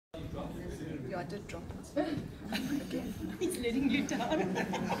Yeah, I did drop it. Again. He's letting you down.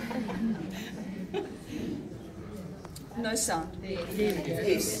 No sound.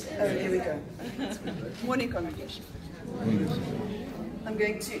 Yes. Oh, there we go. Morning, congregation. I'm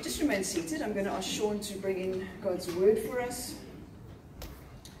going to just remain seated. I'm going to ask Sean to bring in God's word for us.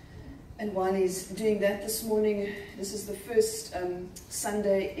 And while he's doing that this morning, this is the first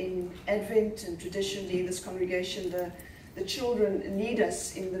Sunday in Advent, and traditionally in this congregation, the children lead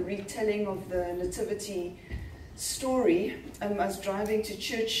us in the retelling of the Nativity story. I was driving to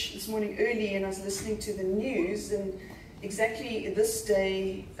church this morning early, and I was listening to the news, and exactly this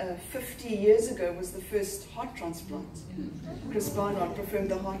day, 50 years ago, was the first heart transplant. Chris Barnard performed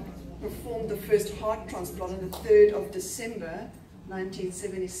the first heart transplant on the 3rd of December,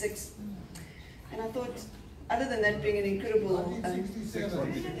 1976. And I thought, other than that being an incredible... no,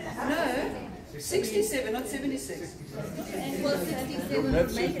 67, not 76. Well, 67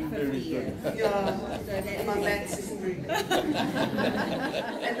 would make it 50 years. Yeah, my maths isn't very good.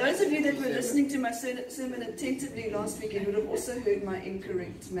 And those of you that were listening to my sermon attentively last weekend would have also heard my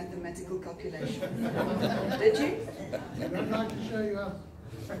incorrect mathematical calculation. Did you? I'd like to show you how.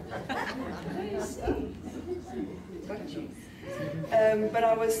 Got you. But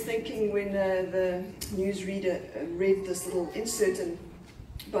I was thinking when the newsreader read this little insert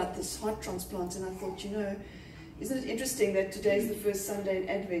about this heart transplant, and I thought, you know, isn't it interesting that today is the first Sunday in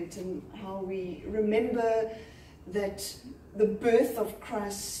Advent, and how we remember that the birth of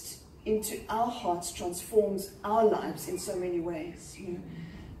Christ into our hearts transforms our lives in so many ways, you know?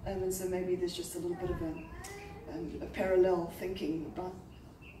 And so maybe there's just a little bit of a parallel thinking about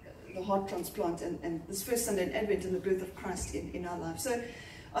the heart transplant and this first Sunday in Advent and the birth of Christ in our lives. So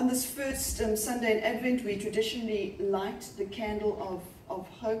on this first Sunday in Advent, we traditionally light the candle of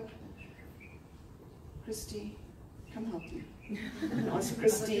hope. Christy, come help me. Ask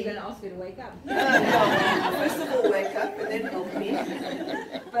Christy. You're going to ask her to wake up. First of all, wake up and then help me.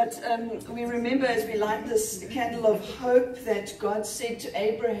 But we remember as we light this candle of hope that God said to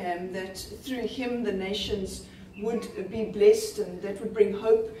Abraham that through him the nations would be blessed, and that would bring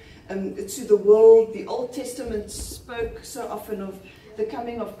hope to the world. The Old Testament spoke so often of the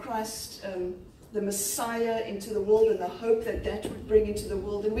coming of Christ, the Messiah into the world, and the hope that that would bring into the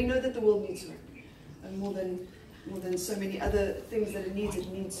world. And we know that the world needs hope, and more than so many other things that it needs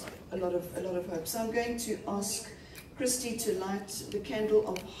a lot of hope. So I'm going to ask Christy to light the candle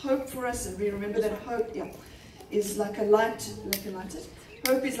of hope for us, and we remember that hope, is like a light,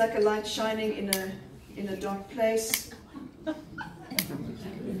 Hope is like a light shining in a dark place. And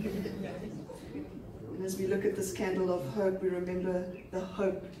as we look at this candle of hope, we remember the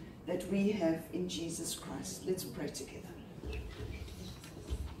hope that we have in Jesus Christ. Let's pray together.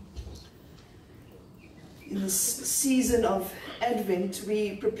 In this season of Advent,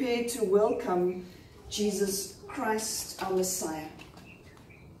 we prepare to welcome Jesus Christ, our Messiah.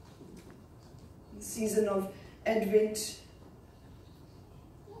 In the season of Advent,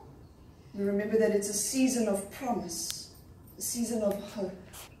 we remember that it's a season of promise, a season of hope.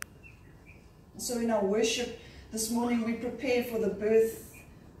 And so in our worship this morning, we prepare for the birth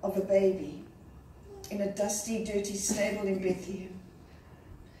of a baby in a dusty, dirty stable in Bethlehem.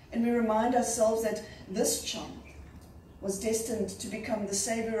 And we remind ourselves that this child was destined to become the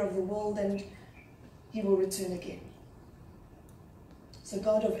Savior of the world, and he will return again. So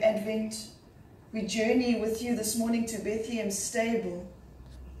God of Advent, we journey with you this morning to Bethlehem's stable,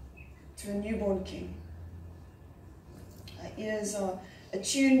 to a newborn King. Our ears are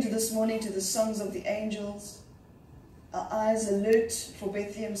attuned this morning to the songs of the angels, our eyes alert for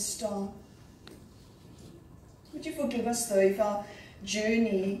Bethlehem's star. Would you forgive us, though, if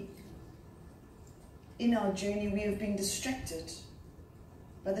in our journey we have been distracted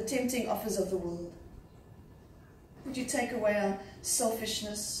by the tempting offers of the world? Would you take away our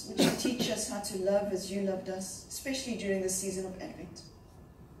selfishness? Would you teach us how to love as you loved us, especially during the season of Advent?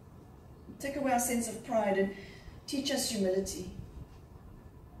 Take away our sense of pride and teach us humility.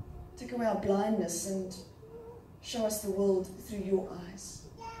 Take away our blindness and show us the world through your eyes.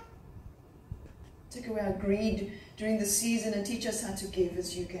 Take away our greed during the season and teach us how to give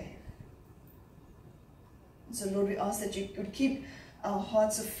as you gave. And so, Lord, we ask that you would keep our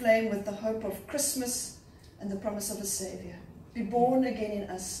hearts aflame with the hope of Christmas and the promise of a Savior. Be born again in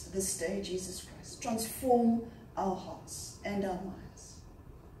us this day, Jesus Christ. Transform our hearts and our minds.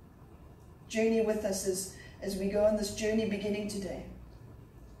 Journey with us as we go on this journey beginning today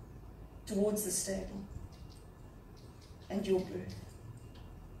towards the stable and your birth.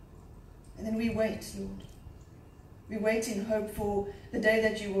 And then we wait, Lord. We wait in hope for the day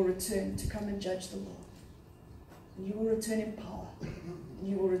that you will return to come and judge the world. And you will return in power, and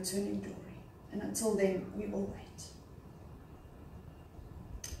you will return in glory. And until then, we all wait.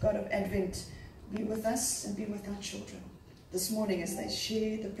 God of Advent, be with us and be with our children this morning as they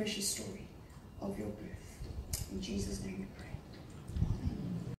share the precious story of your birth. In Jesus' name we pray.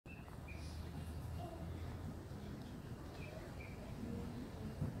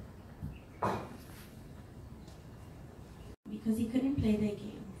 Because he couldn't play their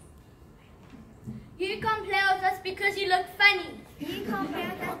game. You can't play with us because you look funny. You can't play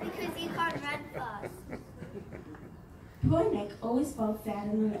with us because you can't run fast. Poor Nick always felt sad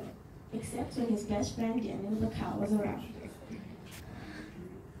and alone, except when his best friend Daniel the cow was around.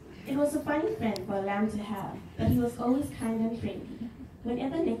 It was a funny friend for a lamb to have, but he was always kind and friendly.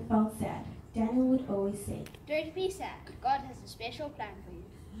 Whenever Nick felt sad, Daniel would always say, Don't be sad. God has a special plan for you.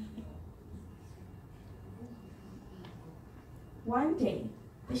 One day,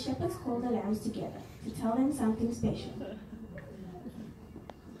 the shepherds called the lambs together to tell them something special.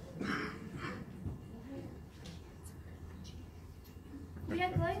 We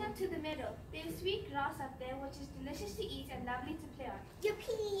are going up to the meadow. There's sweet grass up there which is delicious to eat and lovely to play on.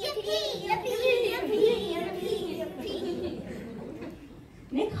 Yippee, yippee, yippee, yippee, yippee, yippee.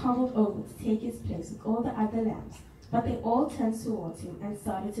 Nick hobbled over to take his place with all the other lambs, but they all turned towards him and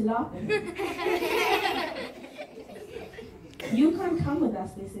started to laugh at him. You can't come with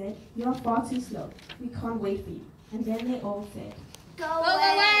us, they said. You are far too slow. We can't wait for you. And then they all said, Go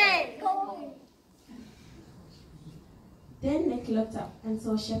away. Go away. Then Nick looked up and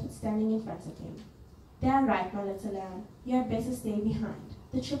saw a shepherd standing in front of him. They are right, my little lamb. You had better stay behind.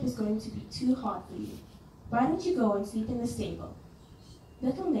 The trip is going to be too hard for you. Why don't you go and sleep in the stable?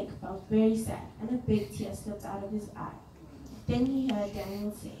 Little Nick felt very sad, and a big tear slipped out of his eye. Then he heard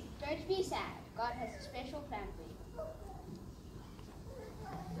Daniel say, Don't be sad. God has a special plan for you.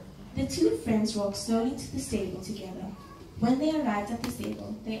 The two friends walked slowly to the stable together. When they arrived at the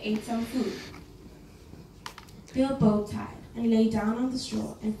stable, they ate some food. They were both tired and lay down on the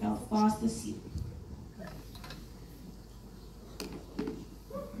straw and fell fast asleep.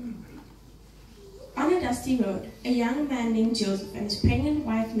 On a dusty road, a young man named Joseph and his pregnant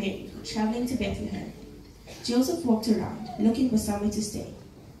wife Mary were traveling to Bethlehem. Joseph walked around, looking for somewhere to stay.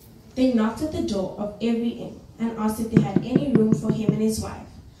 They knocked at the door of every inn and asked if they had any room for him and his wife.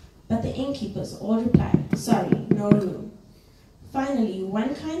 But the innkeepers all replied, sorry, no room. Finally,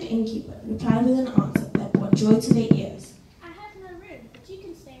 one kind innkeeper replied with an answer that brought joy to their ears. I have no room, but you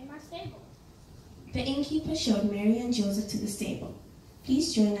can stay in my stable. The innkeeper showed Mary and Joseph to the stable.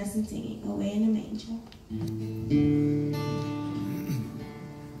 Please join us in singing Away in a Manger.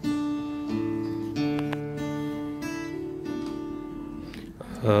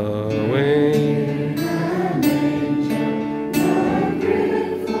 Away.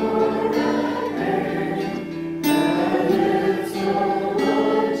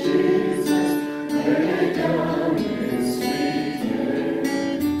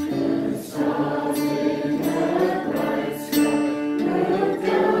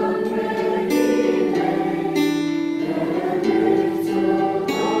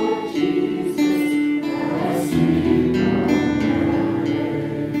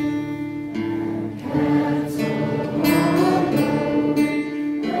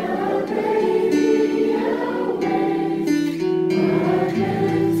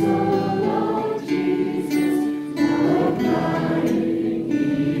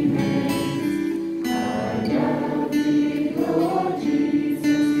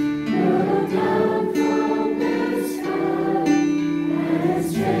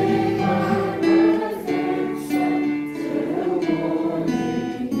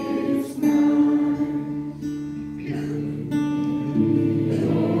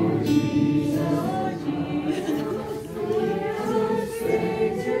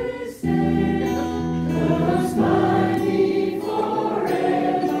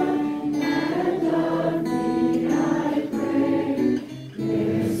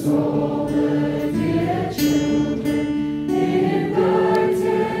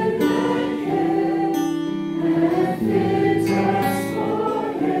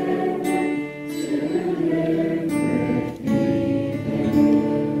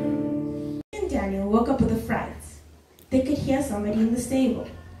 Woke up with a fright. They could hear somebody in the stable.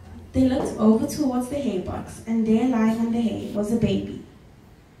 They looked over towards the hay box, and there lying on the hay was a baby.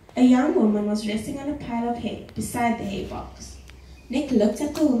 A young woman was resting on a pile of hay beside the hay box. Nick looked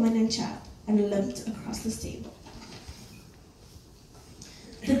at the woman and child and looked across the stable.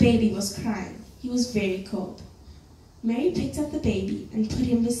 The baby was crying. He was very cold. Mary picked up the baby and put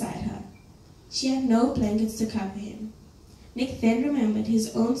him beside her. She had no blankets to cover him. Nick then remembered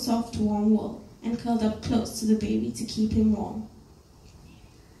his own soft, warm wool and curled up close to the baby to keep him warm.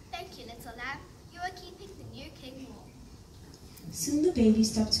 They thank you, little lamb. You are keeping the new king warm. Soon the baby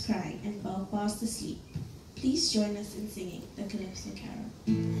stopped crying and fell fast asleep. Please join us in singing the Calypso Carol.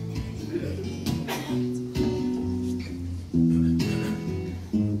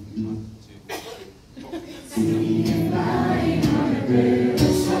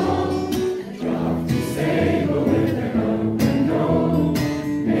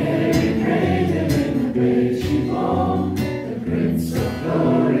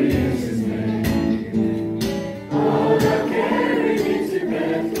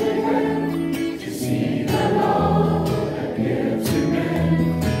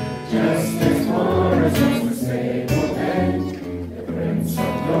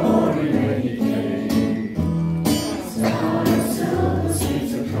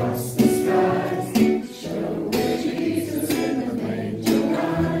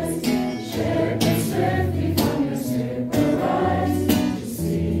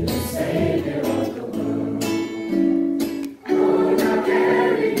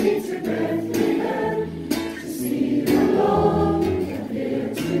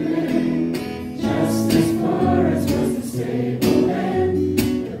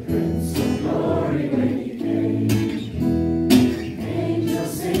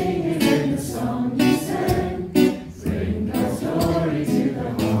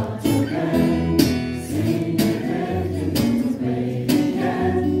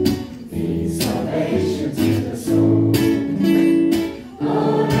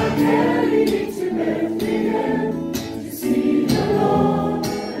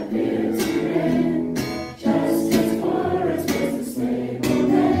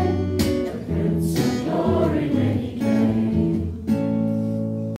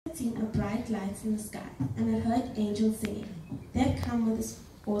 In the sky, and had heard angels singing. They had come with this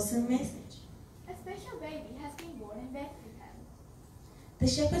awesome message. A special baby has been born in Bethlehem. The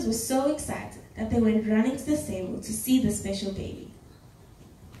shepherds were so excited that they went running to the stable to see the special baby.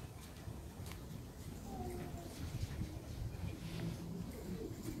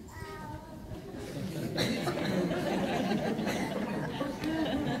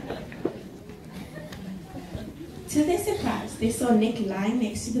 To their surprise, they saw Nick lying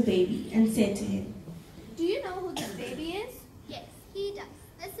next to the baby and said to him, Do you know who this baby is? Yes, he does.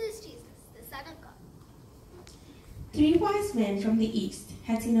 This is Jesus, the Son of God. 3 wise men from the east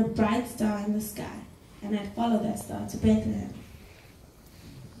had seen a bright star in the sky and had followed that star to Bethlehem.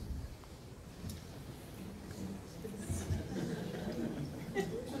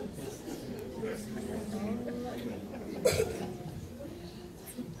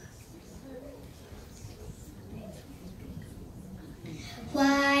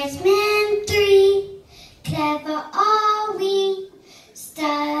 Wise men 3, clever are we,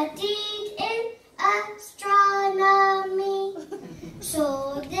 studied in astronomy.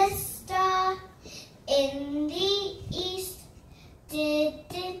 Saw this star in the east,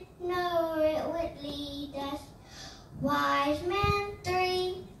 didn't know it would lead us. Wise men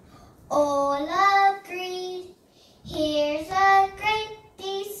 3, all agreed, here's a great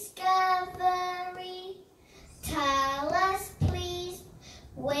discovery. Tell us please,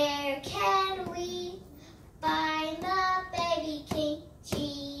 where can we find the baby King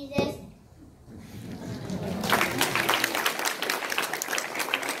Jesus?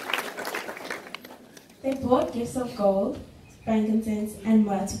 They brought gifts of gold, frankincense, and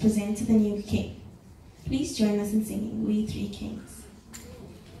myrrh to present to the new king. Please join us in singing We Three Kings.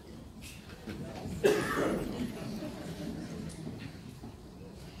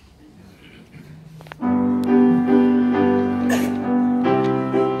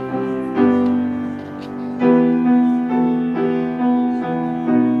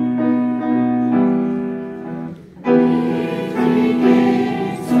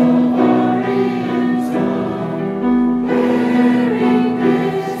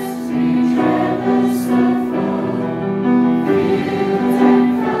 We're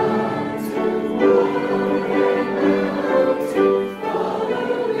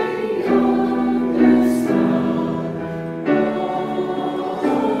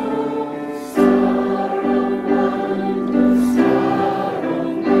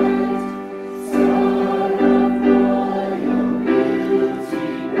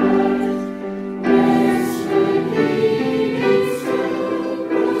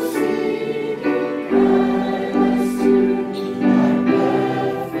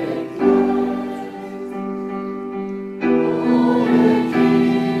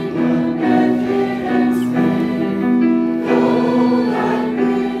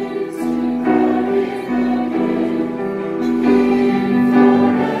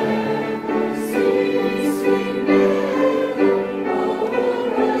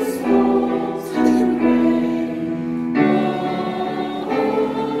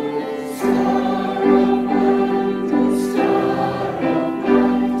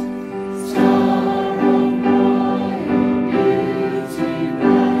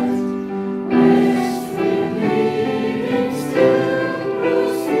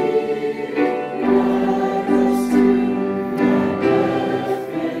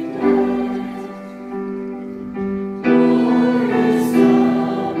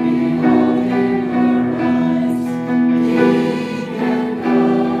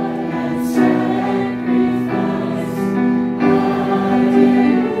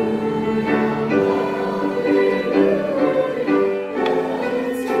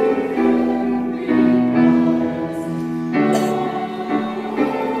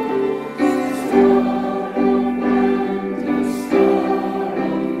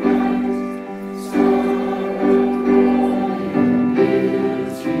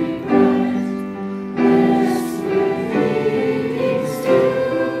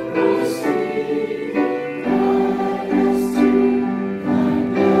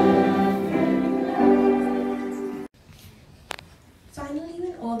Finally,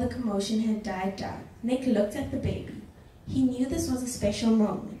 when all the commotion had died down, Nick looked at the baby. He knew this was a special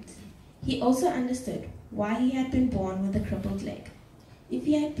moment. He also understood why he had been born with a crippled leg. If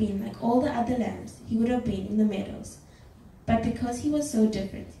he had been like all the other lambs, he would have been in the meadows. But because he was so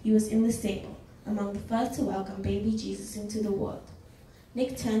different, he was in the stable, among the first to welcome baby Jesus into the world.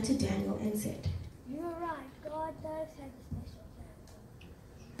 Nick turned to Daniel and said, You're right, God does have a special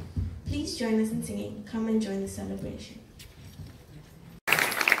plan. Please join us in singing, Come and Join the Celebration.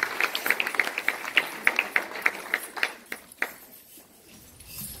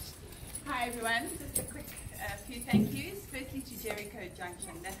 Hi everyone, just a quick few thank yous. Firstly to Jericho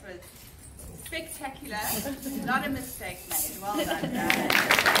Junction, that was spectacular, not a mistake made, well done guys.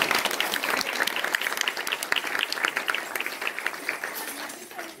 I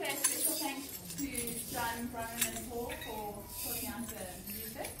just want to say a special thanks to John, Brian and Paul for putting out the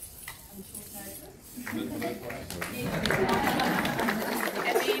music on short notice.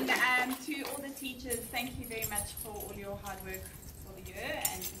 And then to all the teachers, thank you very much for all your hard work for the year,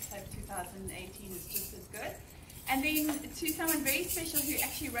 and just hope 2018 is just as good. And then to someone very special who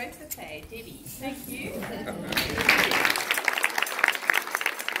actually wrote the play, Debbie. Thank you. And we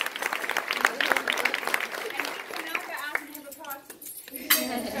can now go out and have a party.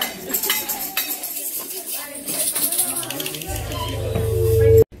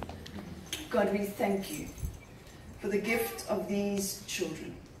 God, we thank you for the gift of these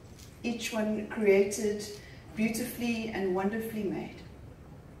children, each one created beautifully and wonderfully made.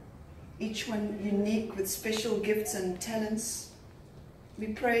 Each one unique with special gifts and talents. We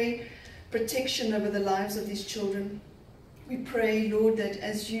pray protection over the lives of these children. We pray, Lord, that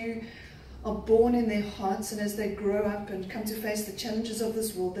as you are born in their hearts and as they grow up and come to face the challenges of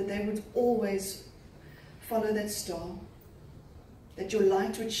this world, that they would always follow that star, that your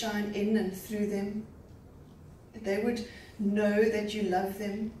light would shine in and through them, that they would know that you love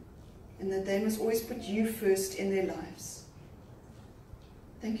them, and that they must always put you first in their lives.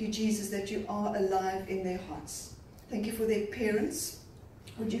 Thank you, Jesus, that you are alive in their hearts. Thank you for their parents.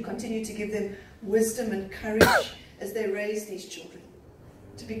 Would you continue to give them wisdom and courage as they raise these children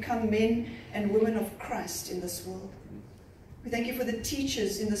to become men and women of Christ in this world. We thank you for the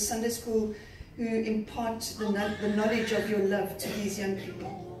teachers in the Sunday school who impart the knowledge of your love to these young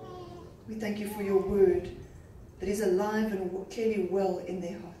people. We thank you for your word that is alive and clearly well in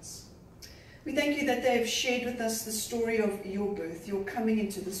their hearts. We thank you that they have shared with us the story of your birth, your coming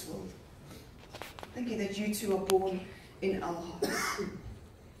into this world. Thank you that you too are born in our hearts.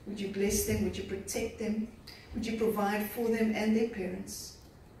 Would you bless them? Would you protect them? Would you provide for them and their parents?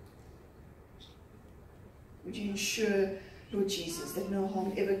 Would you ensure, Lord Jesus, that no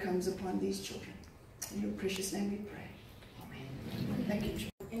harm ever comes upon these children? In your precious name we pray. Amen. Thank you.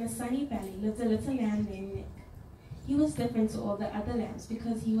 In a sunny valley lived a little lamb named Nick. He was different to all the other lambs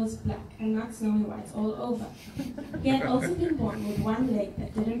because he was black and not snowy white all over. He had also been born with one leg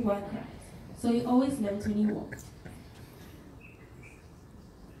that didn't work right, so he always limped when he walked.